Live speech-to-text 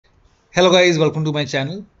Hello guys, welcome to my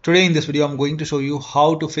channel. Today in this video I'm going to show you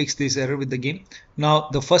how to fix this error with the game. Now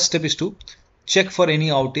the first step is to check for any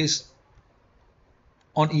outage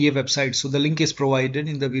on EA website. So the link is provided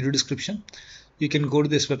in the video description. You can go to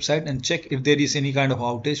this website and check if there is any kind of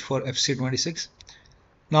outage for FC26.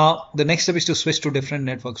 Now the next step is to switch to different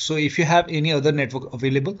network. So if you have any other network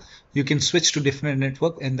available, you can switch to different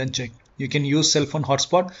network and then check. You can use cell phone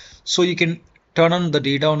hotspot, so you can turn on the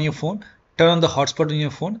data on your phone, turn on the hotspot on your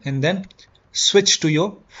phone, and then switch to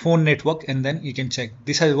your phone network, and then you can check.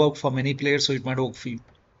 This has worked for many players, so it might work for you.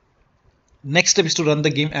 Next step is to run the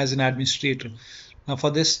game as an administrator. Now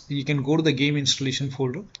for this, you can go to the game installation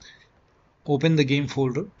folder, open the game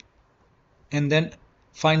folder, and then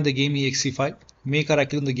find the game exe file. Make a right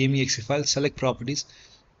click on the game exe file, select properties,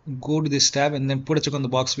 go to this tab, and then put a check on the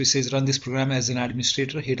box which says run this program as an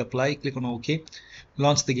administrator. Hit apply, click on OK,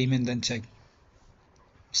 launch the game, and then check.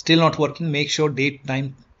 Still not working. Make sure date,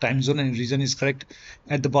 time zone and region is correct.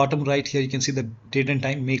 At the bottom right here you can see the date and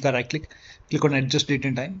time. Make a right click on adjust date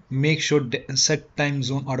and time. Make sure set time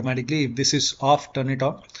zone automatically. If this is off, turn it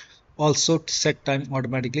on. Also set time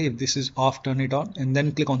automatically. If this is off, turn it on, and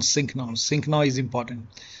then click on sync now. Sync now is important.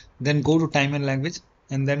 Then go to time and language,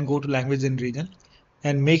 and then go to language and region,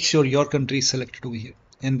 and make sure your country is selected over here,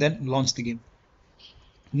 and then launch the game.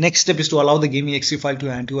 Next step is to allow the game exe file to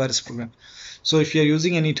your antivirus program. So if you're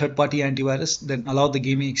using any third-party antivirus, then allow the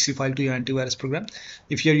game exe file to your antivirus program.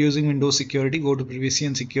 If you're using Windows Security, go to Privacy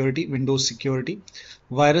and Security, Windows Security,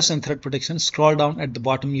 Virus and Threat Protection. Scroll down at the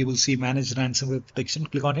bottom, you will see Manage Ransomware Protection.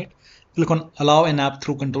 Click on it. Click on Allow an app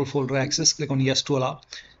through control folder access. Click on Yes to allow.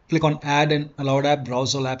 Click on Add an allowed app,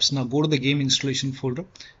 browse all apps. Now go to the game installation folder,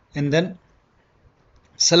 and then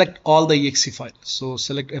select all the exe file. So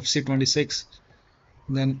select FC26,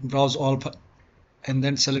 then browse all, and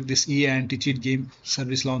then select this EA anti-cheat game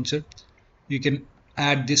service launcher. You can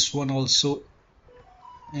add this one also,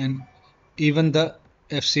 and even the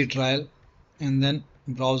FC trial, and then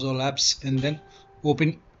browse all apps, and then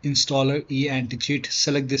open installer EA anti-cheat.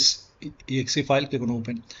 Select this exe file, click on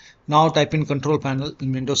open. Now type in control panel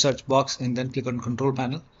in Windows search box, and then click on control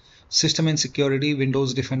panel. System and security,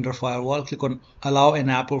 Windows Defender Firewall. Click on allow an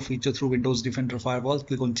app or feature through Windows Defender Firewall.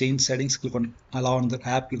 Click on change settings. Click on allow on the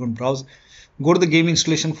app. Click on browse. Go to the game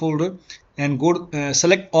installation folder and go to,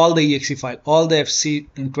 select all the exe file, all the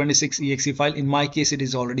FC26 exe file. In my case, it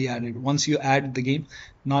is already added. Once you add the game,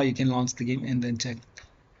 now you can launch the game and then check.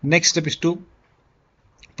 Next step is to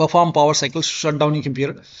perform power cycles. Shut down your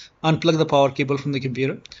computer, unplug the power cable from the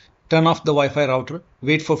computer, turn off the Wi-Fi router,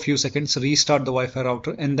 wait for a few seconds, restart the Wi-Fi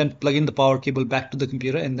router, and then plug in the power cable back to the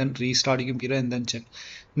computer, and then restart your computer, and then check.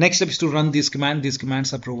 Next step is to run these commands. These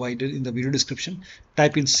commands are provided in the video description.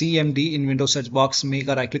 Type in CMD in Windows search box, make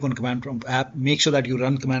a right click on command prompt app. Make sure that you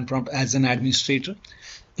run command prompt as an administrator.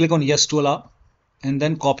 Click on yes to allow, and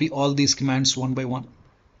then copy all these commands one by one.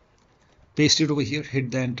 Paste it over here,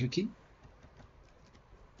 hit the enter key.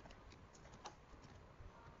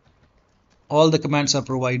 All the commands are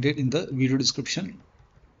provided in the video description.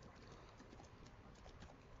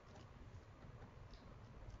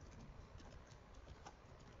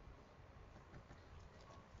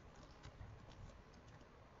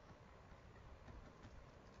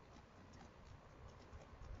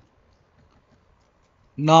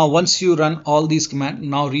 Now once you run all these commands,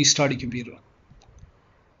 now restart your computer.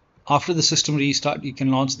 After the system restart, you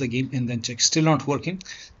can launch the game and then check. Still not working.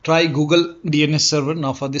 Try Google DNS server.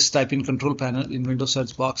 Now for this, type in control panel in Windows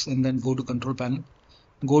search box, and then go to control panel.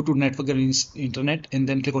 Go to network and internet, and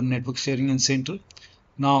then click on network sharing and center.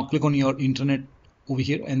 Now click on your internet over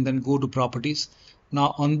here, and then go to properties.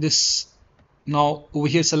 Now on this, now over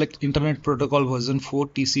here select internet protocol version 4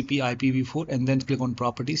 TCP IPv4, and then click on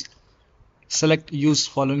properties. Select use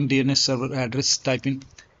following DNS server address. Type in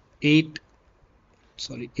 8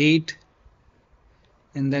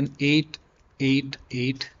 and then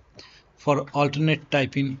 888. For alternate,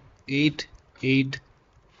 type in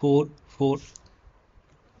 8844.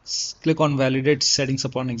 Click on validate settings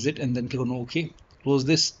upon exit, and then click on OK. Close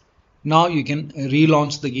this. Now you can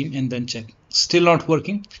relaunch the game and then check. Still not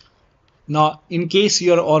working. Now in case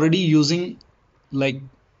you are already using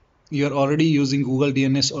Google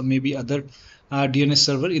DNS or maybe other DNS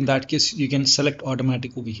server, in that case you can select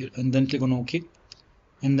automatic over here, and then click on OK,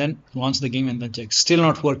 and then launch the game and then check. Still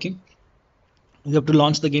not working. You have to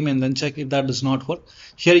launch the game and then check. If that does not work,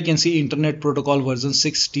 here you can see internet protocol version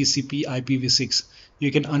 6 TCP IPv6.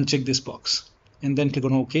 You can uncheck this box and then click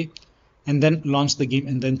on OK, and then launch the game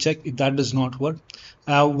and then check. If that does not work,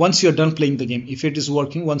 once you're done playing the game, if it is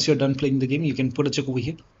working, once you're done playing the game, you can put a check over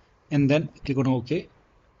here and then click on OK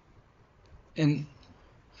and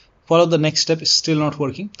follow the next step. Is still not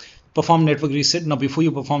working. perform network reset. Now before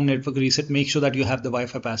you perform network reset, make sure that you have the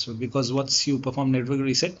Wi-Fi password, because once you perform network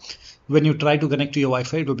reset, when you try to connect to your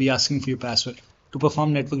Wi-Fi, it will be asking for your password. To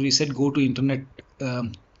perform network reset, go to internet,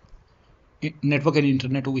 network and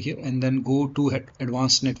internet over here, and then go to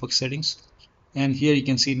advanced network settings, and here you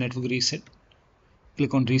can see network reset.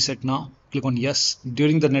 Click on reset now, click on yes.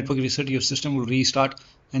 During the network reset, your system will restart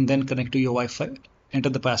and then connect to your Wi-Fi. Enter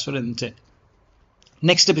the password and check.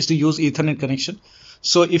 Next step is to use Ethernet connection.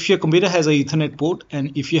 So if your computer has a Ethernet port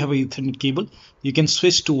and if you have a Ethernet cable, you can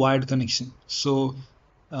switch to wired connection. So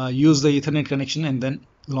use the Ethernet connection and then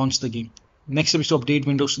launch the game. Next step is to update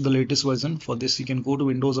Windows to the latest version. For this, you can go to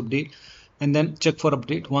Windows Update and then check for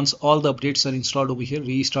update. Once all the updates are installed over here,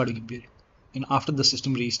 restart your computer. And after the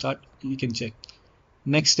system restart, you can check.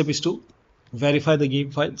 Next step is to verify the game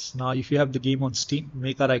files. Now if you have the game on Steam,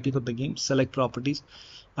 make a right click on the game, select properties.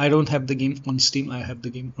 I don't have the game on Steam, I have the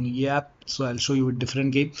game on EAP, so I'll show you a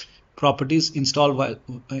different game. Properties,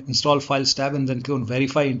 install files tab, and then click on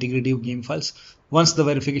verify integrity of game files. Once the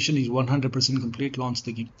verification is 100% complete, launch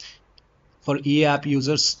the game. For EAP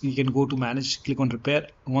users, you can go to manage, click on repair.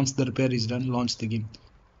 Once the repair is done, launch the game.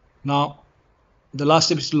 Now the last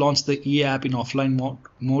step is to launch the EAP in offline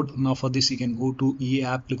mode. Now for this, you can go to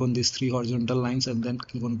EAP, click on these 3 horizontal lines, and then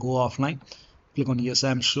click on go offline. Click on yes,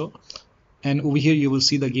 I'm sure. And over here you will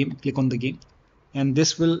see the game. Click on the game, and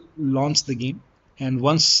this will launch the game. And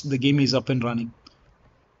once the game is up and running,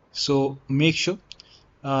 so make sure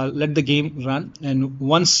let the game run. And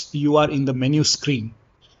once you are in the menu screen,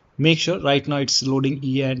 make sure, right now it's loading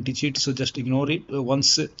EA anti-cheat, so just ignore it.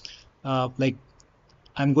 Once like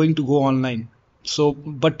I'm going to go online, so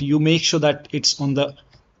but you make sure that it's on the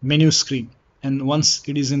menu screen, and once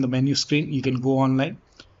it is in the menu screen, you can go online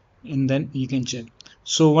and then you can check.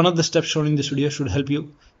 So one of the steps shown in this video should help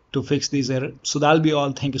you to fix this error. So that'll be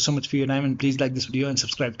all. Thank you so much for your time, and please like this video and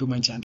subscribe to my channel.